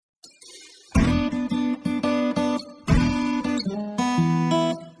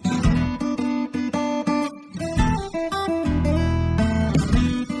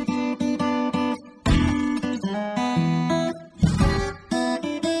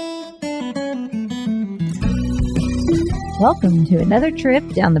Welcome to another trip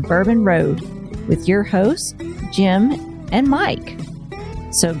down the Bourbon Road with your hosts, Jim and Mike.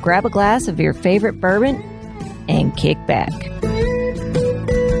 So grab a glass of your favorite bourbon and kick back.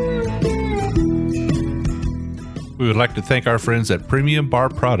 We would like to thank our friends at Premium Bar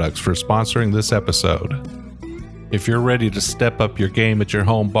Products for sponsoring this episode. If you're ready to step up your game at your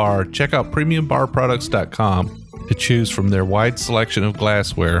home bar, check out PremiumBarProducts.com to choose from their wide selection of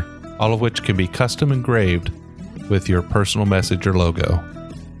glassware, all of which can be custom engraved with your personal message or logo.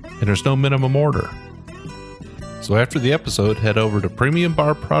 And there's no minimum order. So after the episode, head over to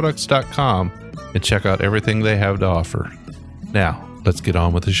PremiumBarProducts.com and check out everything they have to offer. Now, let's get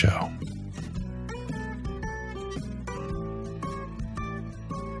on with the show.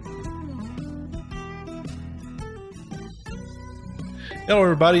 Hello,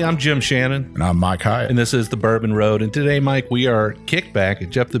 everybody. I'm Jim Shannon. And I'm Mike Hyatt. And this is the Bourbon Road. And today, Mike, we are kicked back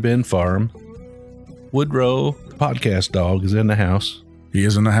at Jeff the Ben Farm. Woodrow, the podcast dog, is in the house. He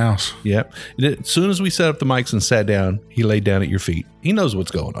is in the house. Yep. As soon as we set up the mics and sat down, he laid down at your feet. He knows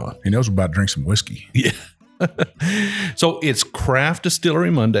what's going on. He knows we're about to drink some whiskey. Yeah. So it's Craft Distillery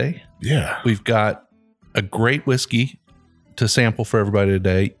Monday. Yeah. We've got a great whiskey to sample for everybody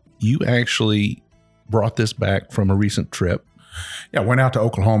today. You actually brought this back from a recent trip. Yeah, I went out to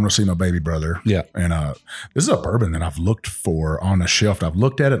Oklahoma to see my baby brother. Yeah. And this is a bourbon that I've looked for on the shelf. I've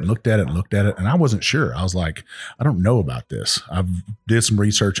looked at it and looked at it and looked at it, and I wasn't sure. I was like, I don't know about this. I've did some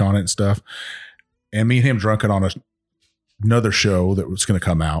research on it and stuff. And me and him drunk it on another show that was going to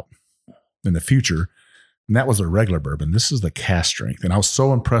come out in the future. And that was a regular bourbon. This is the Cask strength. And I was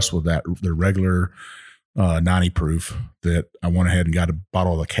so impressed with that, the regular 90 proof, that I went ahead and got a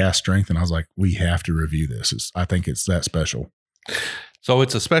bottle of the Cask strength. And I was like, we have to review this. I think it's that special. So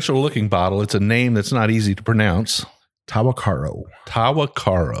it's a special looking bottle. It's a name that's not easy to pronounce. Tahwahkaro.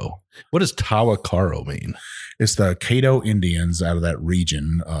 Tahwahkaro. What does Tahwahkaro mean? It's the Caddo Indians out of that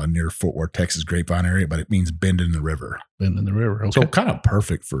region near Fort Worth, Texas, Grapevine area, but it means bend in the river. Bend in the river. Okay. So kind of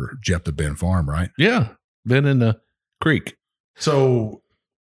perfect for Jeff the Ben Farm, right? Yeah. Bend in the creek. So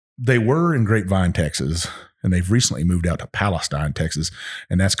they were in Grapevine, Texas, and they've recently moved out to Palestine, Texas,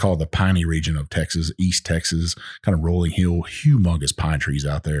 and that's called the piney region of Texas, East Texas, kind of rolling hill, humongous pine trees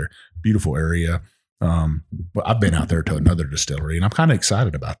out there. Beautiful area. But I've been out there to another distillery, and I'm kind of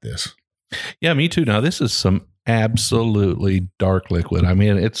excited about this. Yeah, me too. Now, this is some absolutely dark liquid. I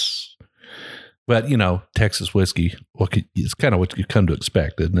mean, but you know, Texas whiskey, it's kind of what you come to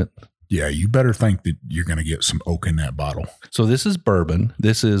expect, isn't it? Yeah, you better think that you're going to get some oak in that bottle. So this is bourbon.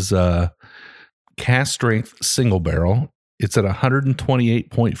 This is Cask strength single barrel. It's at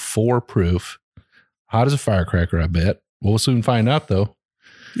 128.4 proof. Hot as a firecracker, I bet. We'll soon find out, though.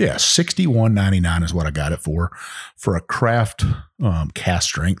 Yeah, $61.99 is what I got it for a craft Cask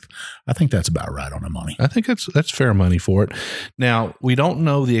strength. I think that's about right on the money. I think that's fair money for it. Now, we don't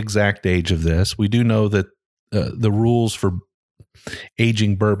know the exact age of this. We do know that the rules for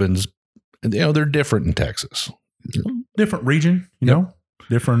aging bourbons, they're different in Texas. Different region, you know,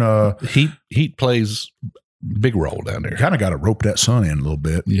 different. Heat plays big role down there. You kind of got to rope that sun in a little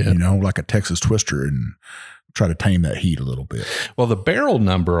bit, yeah. You know, like a Texas twister, and try to tame that heat a little bit. Well, the barrel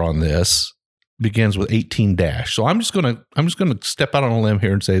number on this begins with 18-. So I'm just gonna step out on a limb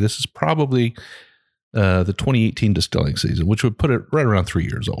here and say this is probably the 2018 distilling season, which would put it right around 3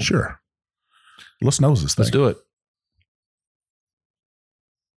 years old. Sure. Let's nose this thing. Let's do it.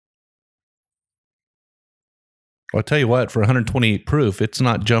 Well, I'll tell you what, for 128 proof, it's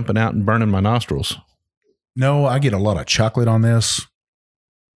not jumping out and burning my nostrils. No, I get a lot of chocolate on this,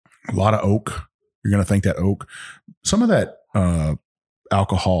 a lot of oak. You're going to think that oak. Some of that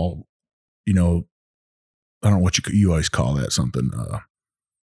alcohol, you know, I don't know what you always call that, something.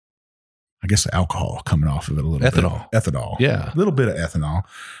 I guess the alcohol coming off of it a little ethanol. bit. Ethanol. Yeah. A little bit of ethanol,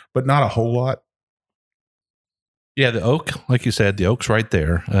 but not a whole lot. Yeah, the oak, like you said, the oak's right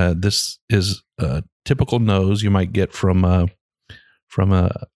there. This is a typical nose you might get from a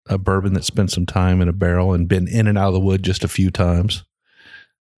bourbon that spent some time in a barrel and been in and out of the wood just a few times.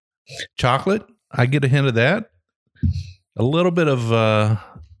 Chocolate, I get a hint of that. A little bit of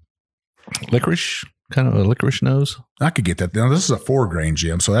licorice, kind of a licorice nose. I could get that. Now, this is a 4-grain,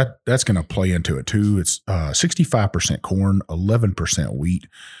 Jim, so that's going to play into it too. It's 65% corn, 11% wheat,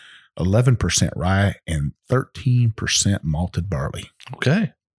 11% rye, and 13% malted barley.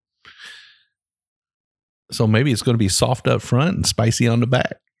 Okay. So maybe it's going to be soft up front and spicy on the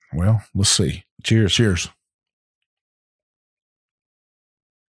back. Well, let's see. Cheers. Cheers.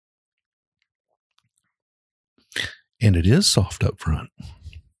 And it is soft up front.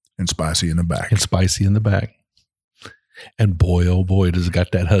 And spicy in the back. And spicy in the back. And boy, oh boy, does it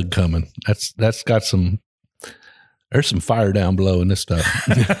got that hug coming. That's got some There's some fire down below in this stuff.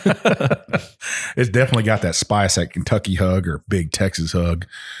 It's definitely got that spice, that Kentucky hug or big Texas hug,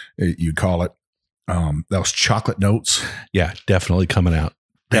 you'd call it. Those chocolate notes. Yeah, definitely coming out.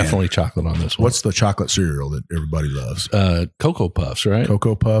 Definitely chocolate on this one. What's the chocolate cereal that everybody loves? Cocoa Puffs, right?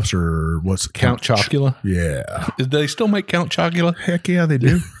 Cocoa Puffs, or what's Count Chocula? Yeah. Do they still make Count Chocula? Heck yeah, they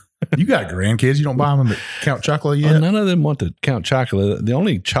do. You got grandkids. You don't buy them the Count Chocula yet? Well, none of them want the Count Chocula. The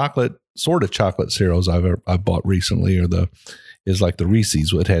only sort of chocolate cereals I've bought recently is like the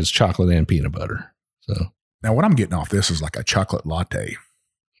Reese's, which has chocolate and peanut butter. So now what I'm getting off this is like a chocolate latte.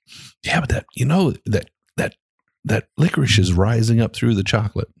 Yeah, but that licorice is rising up through the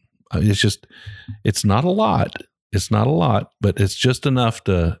chocolate. I mean, it's not a lot. It's not a lot, but it's just enough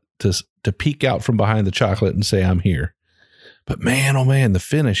to peek out from behind the chocolate and say, I'm here. But man, oh man, the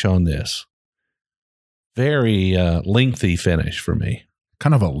finish on this, very lengthy finish for me.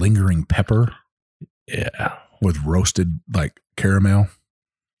 Kind of a lingering pepper. Yeah. With roasted like caramel.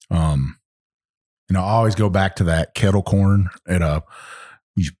 I always go back to that kettle corn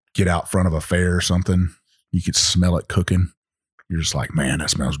you get out front of a fair or something. You could smell it cooking. You're just like, man, that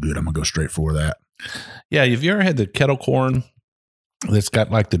smells good. I'm going to go straight for that. Yeah. Have you ever had the kettle corn that's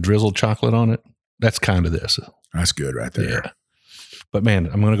got like the drizzled chocolate on it? That's kind of this. That's good right there. Yeah. But man,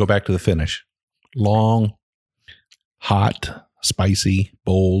 I'm going to go back to the finish. Long, hot, spicy,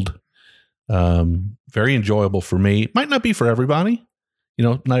 bold, very enjoyable for me. Might not be for everybody.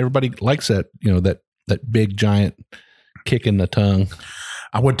 Not everybody likes that, that big giant kick in the tongue.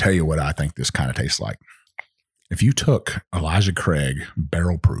 I would tell you what I think this kind of tastes like. If you took Elijah Craig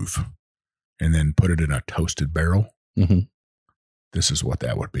barrel proof and then put it in a toasted barrel, this is what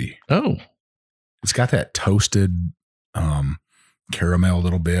that would be. Oh, it's got that toasted caramel a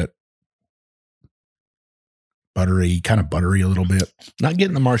little bit. Buttery a little bit. Not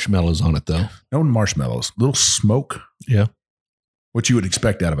getting the marshmallows on it though. No marshmallows. Little smoke. Yeah. What you would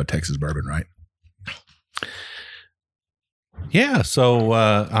expect out of a Texas bourbon, right? Yeah. So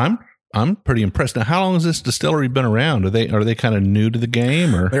I'm pretty impressed. Now, how long has this distillery been around? Are they kind of new to the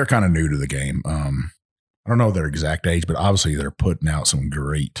game, or they're kind of new to the game? I don't know their exact age, but obviously they're putting out some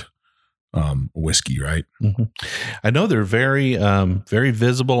great whiskey, right? Mm-hmm. I know they're very very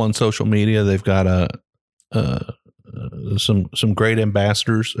visible on social media. They've got some great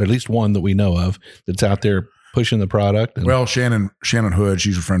ambassadors, at least one that we know of that's out there pushing the product. Well, Shannon Hood,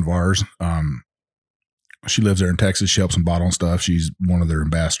 she's a friend of ours. She lives there in Texas. She helps them bottle and stuff. She's one of their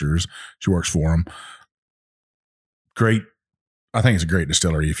ambassadors. She works for them. Great. I think it's a great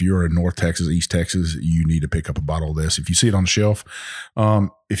distillery. If you're in North Texas, East Texas, you need to pick up a bottle of this. If you see it on the shelf,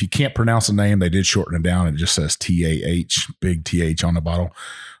 if you can't pronounce the name, they did shorten it down. It just says TAH, big TH on the bottle.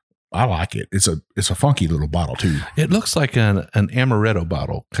 I like it. It's a funky little bottle too. It looks like an amaretto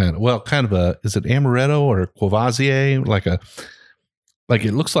bottle, kind of a. Is it amaretto or Courvoisier?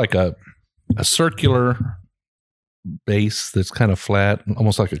 It looks like a circular base that's kind of flat,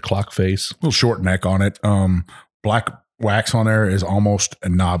 almost like a clock face. A little short neck on it. Black wax on there is almost a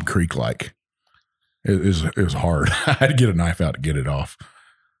Knob Creek like. It was hard. I had to get a knife out to get it off.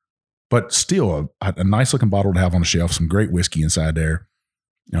 But still, a nice looking bottle to have on the shelf. Some great whiskey inside there.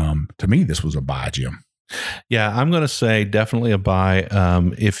 To me, this was a buy, Jim. Yeah, I'm going to say definitely a buy.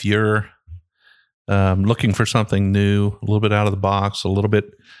 If you're looking for something new, a little bit out of the box, a little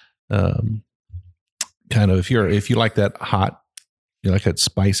bit kind of if you like that hot, you like that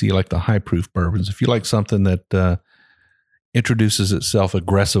spicy, you like the high proof bourbons. If you like something that introduces itself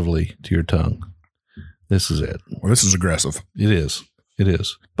aggressively to your tongue, this is it. Well, this is aggressive. It is.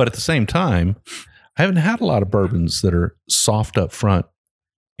 But at the same time, I haven't had a lot of bourbons that are soft up front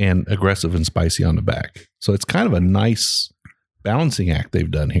and aggressive and spicy on the back. So it's kind of a nice balancing act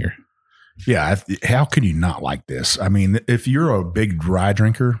they've done here. Yeah. How can you not like this? I mean, if you're a big rye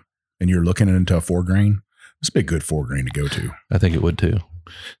drinker and you're looking into a 4-grain, this would be a good 4-grain to go to. I think it would too.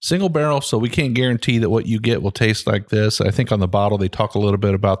 Single barrel, so we can't guarantee that what you get will taste like this. I think on the bottle, they talk a little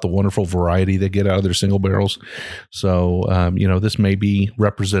bit about the wonderful variety they get out of their single barrels. So, this may be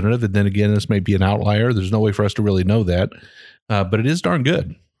representative. And then again, this may be an outlier. There's no way for us to really know that. But it is darn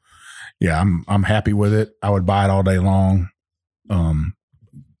good. Yeah, I'm happy with it. I would buy it all day long.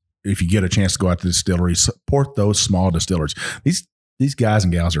 If you get a chance to go out to the distillery, support those small distillers. These guys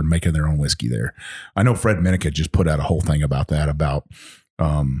and gals are making their own whiskey there. I know Fred Minica just put out a whole thing about that, about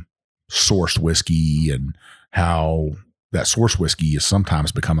sourced whiskey and how that source whiskey is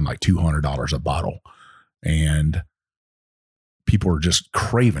sometimes becoming like $200 a bottle. And people are just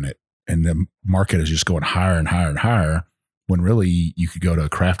craving it. And the market is just going higher and higher and higher, when really you could go to a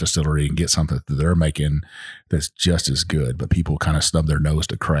craft distillery and get something that they're making that's just as good. But people kind of snub their nose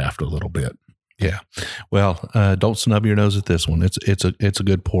to craft a little bit. Yeah. Well, don't snub your nose at this one. It's a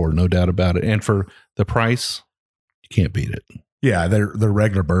good pour, no doubt about it. And for the price, you can't beat it. Yeah, the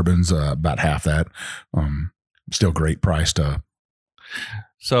regular bourbon's about half that. Still great price to.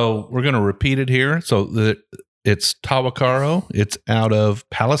 So we're going to repeat it here. So it's Tahwahkaro. It's out of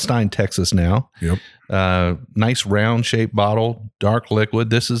Palestine, Texas now. Yep. Nice round shaped bottle, dark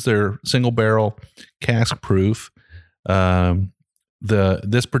liquid. This is their single barrel cask proof.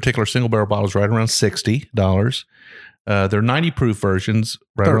 This particular single barrel bottle is right around $60. Their 90 proof versions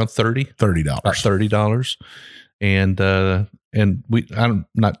around $30. $30. And I'm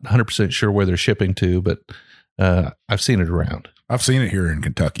not 100% sure where they're shipping to, but I've seen it around. I've seen it here in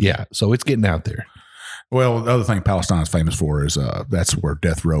Kentucky. Yeah, so it's getting out there. Well, the other thing Palestine is famous for is that's where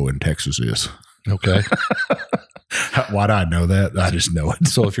death row in Texas is. Okay. Why'd I know that? I just know it.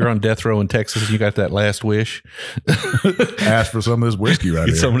 So if you're on death row in Texas and you got that last wish, ask for some of this whiskey right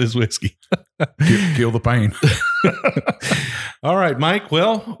here. Some of this whiskey. Kill the pain. All right, Mike.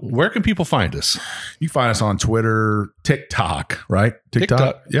 Well, where can people find us? You can find us on Twitter, TikTok, right?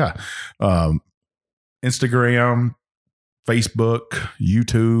 TikTok. Yeah. Instagram, Facebook,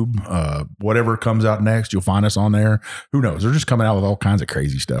 YouTube, whatever comes out next, you'll find us on there. Who knows? They're just coming out with all kinds of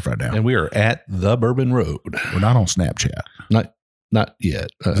crazy stuff right now. And we are at the Bourbon Road. We're not on Snapchat. Not yet.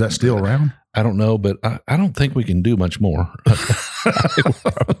 Is that still around? I don't know, but I don't think we can do much more.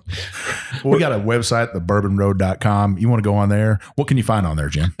 Well, we got a website, thebourbonroad.com. You want to go on there? What can you find on there,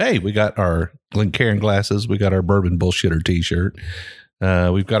 Jim? Hey, we got our Glencairn glasses. We got our Bourbon Bullshitter t-shirt.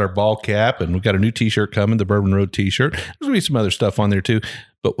 We've got our ball cap, and we've got a new t-shirt coming, the Bourbon Road t-shirt. There's going to be some other stuff on there too.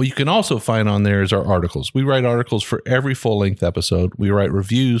 But what you can also find on there is our articles. We write articles for every full-length episode. We write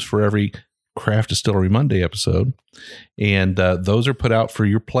reviews for every Craft Distillery Monday episode. And those are put out for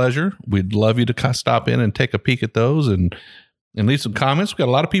your pleasure. We'd love you to stop in and take a peek at those and leave some comments. We've got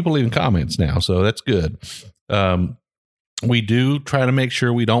a lot of people leaving comments now, so that's good. We do try to make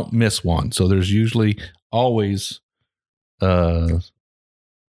sure we don't miss one. So there's usually always...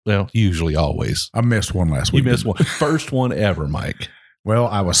 usually always. I missed one last week. You missed one. First one ever, Mike. Well,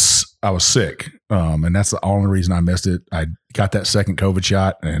 I was sick, and that's the only reason I missed it. I got that second COVID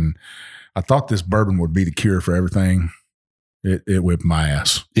shot, and I thought this bourbon would be the cure for everything. It whipped my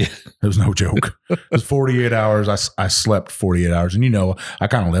ass. Yeah. It was no joke. It was 48 hours. I slept 48 hours, and I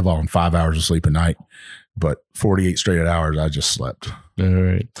kind of live on 5 hours of sleep a night, but 48 straight hours, I just slept. All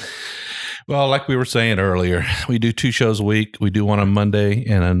right. Well, like we were saying earlier, we do 2 shows a week. We do one on Monday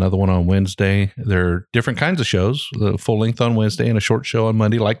and another one on Wednesday. They're different kinds of shows, the full length on Wednesday and a short show on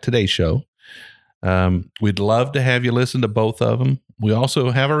Monday, like today's show. We'd love to have you listen to both of them. We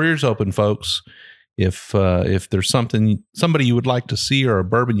also have our ears open, folks. If there's somebody you would like to see or a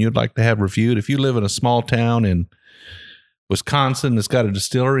bourbon you'd like to have reviewed, if you live in a small town in Wisconsin that's got a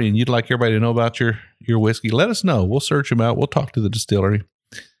distillery and you'd like everybody to know about your whiskey, let us know. We'll search them out. We'll talk to the distillery.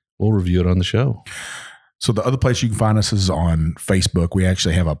 We'll review it on the show. So the other place you can find us is on Facebook. We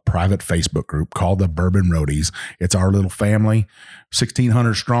actually have a private Facebook group called the Bourbon Roadies. It's our little family,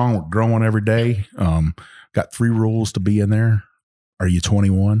 1,600 strong. We're growing every day. Got 3 rules to be in there. Are you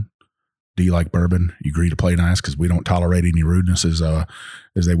 21? Do you like bourbon? You agree to play nice because we don't tolerate any rudeness, as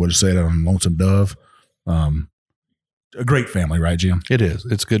they would have said on Lonesome Dove. A great family, right, Jim? It is.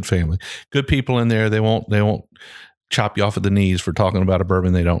 It's a good family. Good people in there. They won't chop you off at the knees for talking about a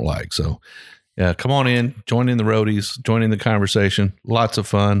bourbon they don't like. So, come on in, join in the roadies, join in the conversation. Lots of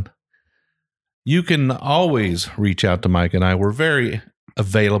fun. You can always reach out to Mike and I. We're very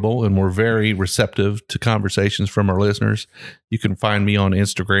available and we're very receptive to conversations from our listeners. You can find me on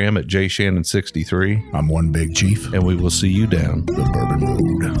Instagram at jshannon63. I'm One Big Chief. And we will see you down the Bourbon Road.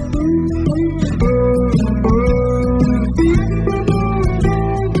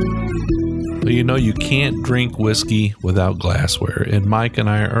 You can't drink whiskey without glassware, and Mike and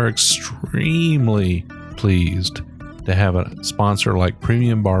I are extremely pleased to have a sponsor like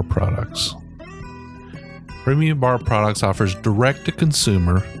Premium Bar Products. Premium Bar Products offers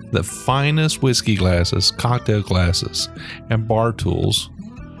direct-to-consumer the finest whiskey glasses, cocktail glasses, and bar tools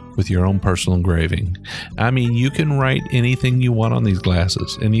with your own personal engraving. I mean, you can write anything you want on these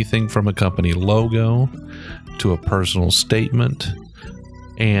glasses, anything from a company logo to a personal statement,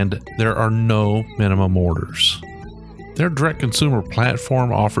 and there are no minimum orders. Their direct consumer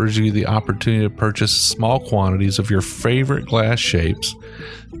platform offers you the opportunity to purchase small quantities of your favorite glass shapes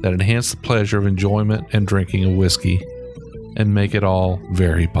that enhance the pleasure of enjoyment and drinking of whiskey and make it all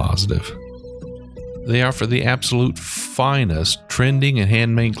very positive. They offer the absolute finest trending and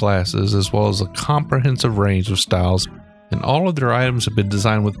handmade glasses, as well as a comprehensive range of styles, and all of their items have been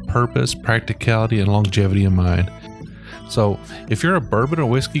designed with purpose, practicality, and longevity in mind. So if you're a bourbon or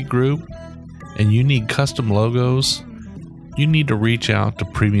whiskey group and you need custom logos, you need to reach out to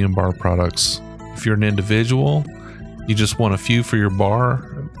Premium Bar Products. If you're an individual, you just want a few for your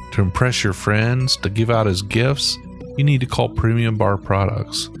bar to impress your friends, to give out as gifts, you need to call Premium Bar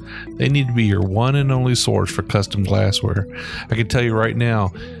Products. They need to be your one and only source for custom glassware. I can tell you right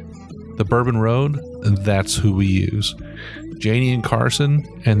now, the Bourbon Road, that's who we use. Janie and Carson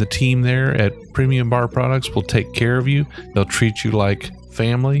and the team there at Premium Bar Products will take care of you. They'll treat you like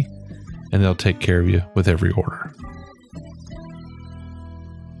family, and they'll take care of you with every order.